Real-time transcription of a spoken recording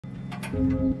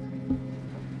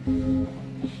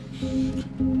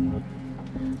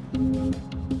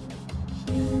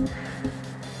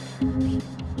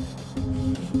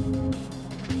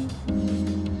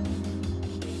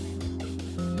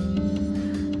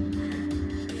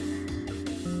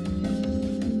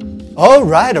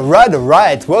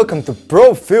Alright, welcome to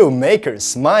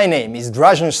Profilmmakers. My name is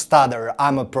Dražen Stadar,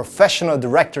 I'm a professional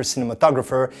director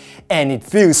cinematographer, and it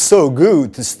feels so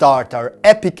good to start our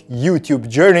epic YouTube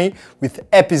journey with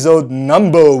episode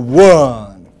number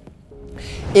 1.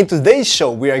 In today's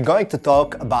show we are going to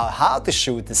talk about how to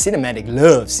shoot a cinematic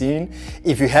love scene.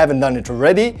 If you haven't done it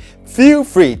already, feel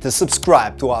free to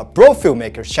subscribe to our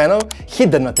Profilmakers channel, hit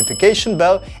the notification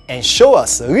bell and show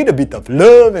us a little bit of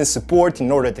love and support in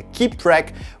order to keep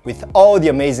track with all the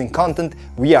amazing content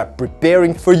we are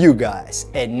preparing for you guys.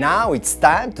 And now it's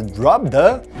time to drop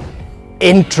the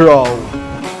intro.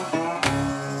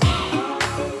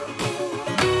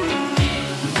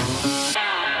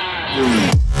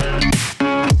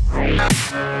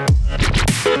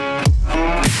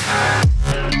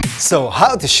 So,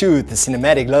 how to shoot a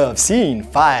cinematic love scene,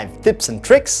 5 tips and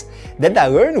tricks that I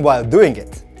learned while doing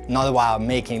it. Not while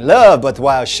making love, but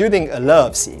while shooting a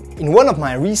love scene. In one of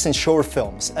my recent short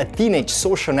films, a teenage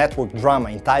social network drama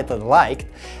entitled Liked,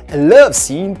 a love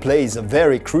scene plays a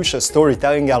very crucial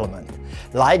storytelling element.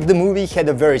 Like the movie had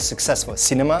a very successful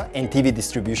cinema and TV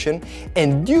distribution,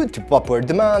 and due to popular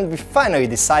demand, we finally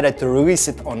decided to release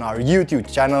it on our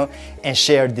YouTube channel and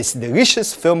share this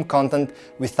delicious film content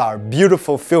with our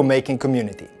beautiful filmmaking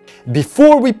community.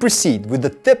 Before we proceed with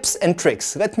the tips and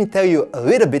tricks, let me tell you a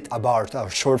little bit about our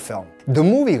short film. The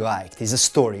movie Liked is a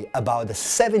story about a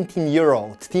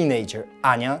 17-year-old teenager,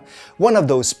 Anya, one of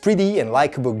those pretty and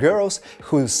likable girls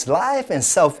whose life and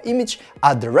self-image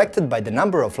are directed by the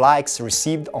number of likes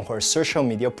received on her social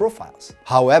media profiles.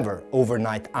 However,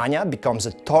 overnight Anya becomes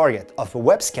a target of a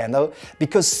web scandal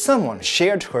because someone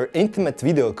shared her intimate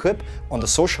video clip on the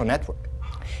social network.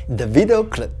 The video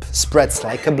clip spreads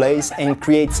like a blaze and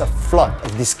creates a flood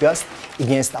of disgust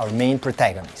against our main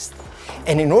protagonist.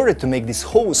 And in order to make this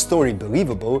whole story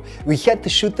believable, we had to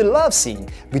shoot the love scene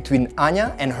between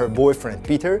Anya and her boyfriend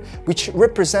Peter, which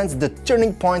represents the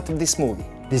turning point of this movie.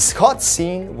 This hot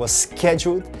scene was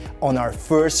scheduled on our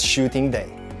first shooting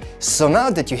day. So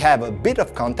now that you have a bit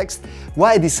of context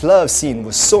why this love scene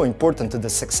was so important to the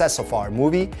success of our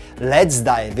movie, let's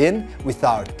dive in with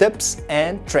our tips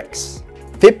and tricks.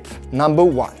 Tip number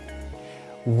 1.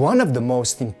 One of the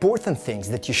most important things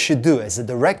that you should do as a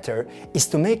director is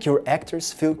to make your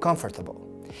actors feel comfortable.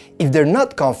 If they're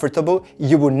not comfortable,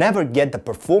 you will never get the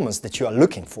performance that you are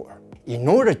looking for. In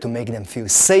order to make them feel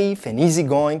safe and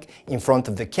easygoing in front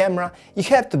of the camera, you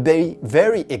have to be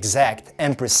very exact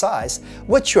and precise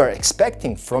what you are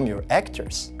expecting from your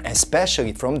actors,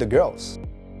 especially from the girls.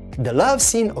 The love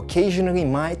scene occasionally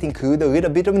might include a little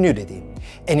bit of nudity,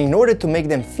 and in order to make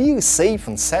them feel safe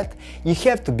on set, you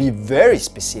have to be very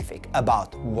specific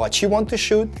about what you want to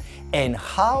shoot and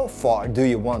how far do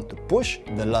you want to push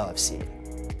the love scene.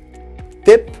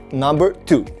 Tip number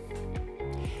 2.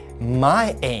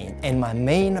 My aim and my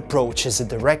main approach as a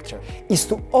director is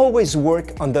to always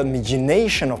work on the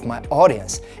imagination of my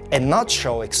audience and not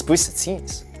show explicit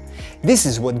scenes. This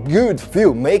is what good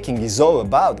filmmaking is all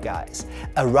about, guys,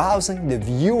 arousing the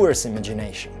viewer's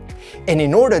imagination. And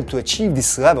in order to achieve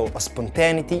this level of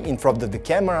spontaneity in front of the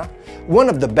camera, one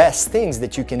of the best things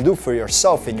that you can do for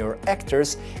yourself and your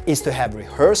actors is to have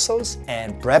rehearsals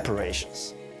and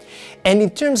preparations. And in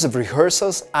terms of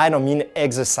rehearsals, I don't mean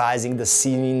exercising the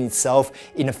scene itself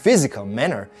in a physical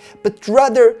manner, but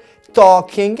rather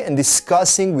talking and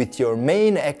discussing with your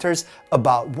main actors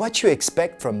about what you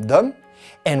expect from them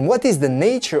and what is the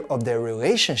nature of their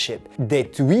relationship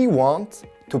that we want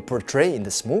to portray in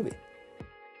this movie.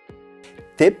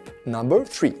 Tip number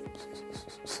 3.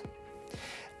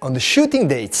 On the shooting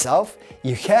day itself,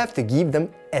 you have to give them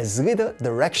as little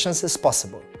directions as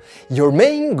possible. Your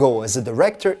main goal as a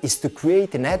director is to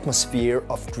create an atmosphere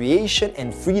of creation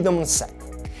and freedom on set.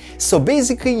 So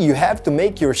basically you have to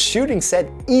make your shooting set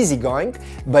easygoing,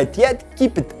 but yet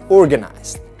keep it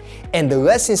organized. And the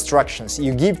less instructions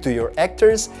you give to your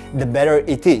actors, the better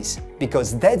it is,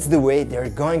 because that's the way they're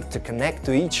going to connect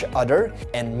to each other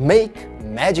and make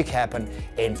magic happen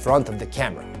in front of the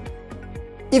camera.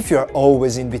 If you're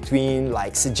always in between,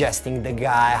 like suggesting the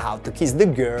guy how to kiss the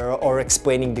girl or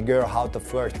explaining the girl how to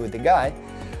flirt with the guy,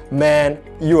 man,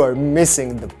 you are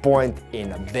missing the point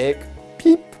in a big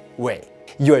peep way.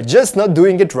 You are just not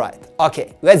doing it right.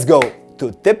 Okay, let's go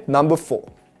to tip number 4.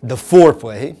 The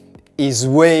foreplay is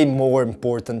way more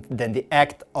important than the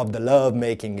act of the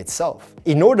lovemaking itself.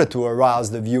 In order to arouse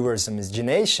the viewer's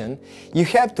imagination, you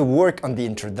have to work on the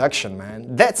introduction,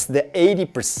 man. That's the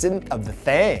 80% of the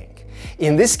thing.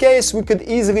 In this case, we could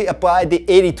easily apply the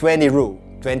 80-20 rule.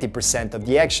 20% of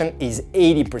the action is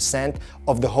 80%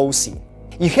 of the whole scene.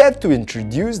 You have to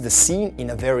introduce the scene in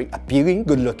a very appealing,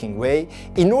 good-looking way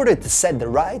in order to set the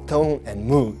right tone and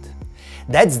mood.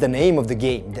 That's the name of the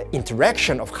game. The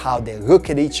interaction of how they look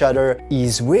at each other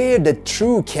is where the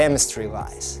true chemistry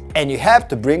lies. And you have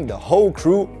to bring the whole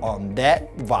crew on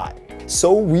that vibe.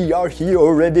 So we are here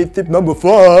already, tip number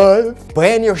 5.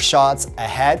 Plan your shots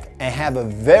ahead and have a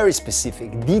very specific,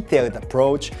 detailed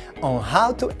approach on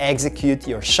how to execute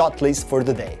your shot list for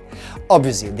the day.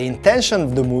 Obviously, the intention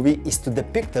of the movie is to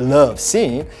depict a love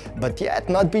scene, but yet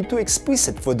not be too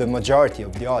explicit for the majority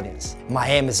of the audience. My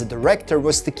aim as a director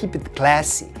was to keep it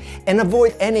classy and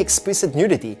avoid any explicit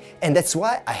nudity, and that's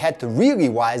why I had to really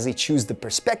wisely choose the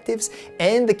perspectives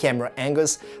and the camera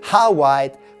angles, how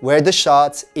wide were the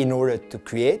shots in order to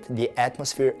create the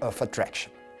atmosphere of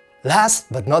attraction. Last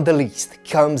but not the least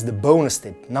comes the bonus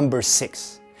tip number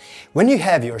 6. When you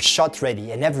have your shot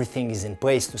ready and everything is in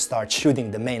place to start shooting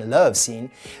the main love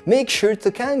scene, make sure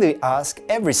to kindly ask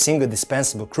every single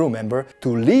dispensable crew member to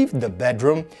leave the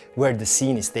bedroom where the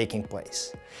scene is taking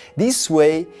place. This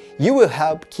way, you will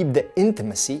help keep the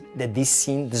intimacy that this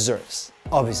scene deserves.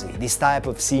 Obviously, this type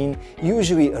of scene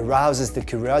usually arouses the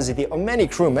curiosity of many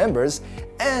crew members,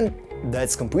 and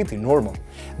that's completely normal.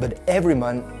 But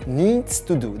everyone needs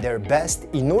to do their best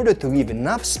in order to leave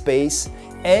enough space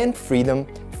and freedom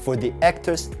for the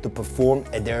actors to perform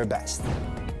at their best.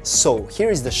 So here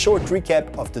is the short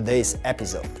recap of today's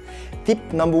episode.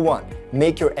 Tip number 1.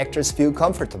 Make your actors feel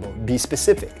comfortable. Be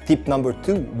specific. Tip number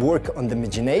 2. Work on the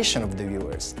imagination of the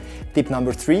viewers. Tip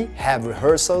number 3. Have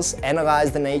rehearsals,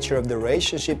 analyze the nature of the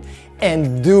relationship,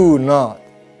 and do not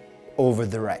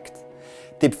over-direct.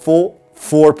 Tip 4.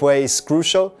 Foreplay is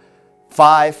crucial.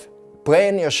 5.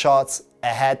 Plan your shots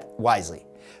ahead wisely.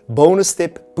 Bonus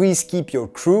tip, please keep your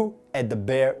crew at the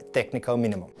bare technical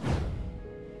minimum.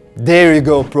 There you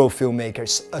go, pro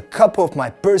filmmakers, a couple of my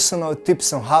personal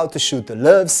tips on how to shoot a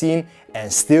love scene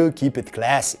and still keep it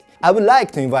classy. I would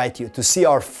like to invite you to see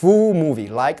our full movie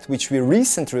Liked, which we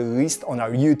recently released on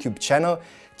our YouTube channel.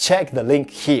 Check the link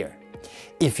here.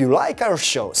 If you like our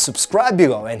show, subscribe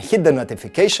below and hit the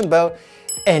notification bell.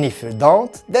 And if you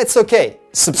don't, that's okay.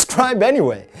 Subscribe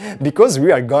anyway, because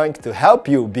we are going to help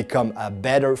you become a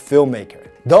better filmmaker.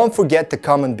 Don't forget to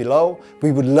comment below.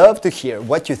 We would love to hear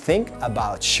what you think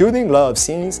about shooting love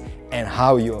scenes and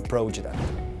how you approach them.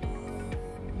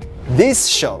 This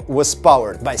show was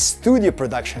powered by Studio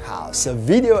Production House, a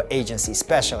video agency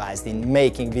specialized in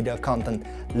making video content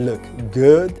look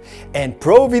good, and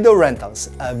Pro Video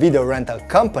Rentals, a video rental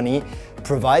company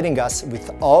providing us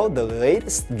with all the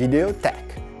latest video tech.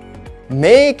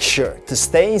 Make sure to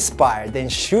stay inspired and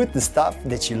shoot the stuff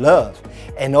that you love.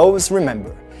 And always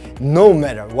remember, no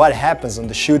matter what happens on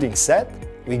the shooting set,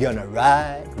 we're gonna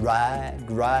ride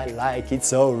like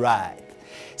it's alright.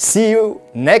 See you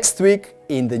next week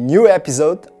in the new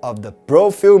episode of the Pro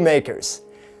Filmmakers.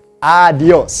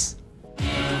 Adios!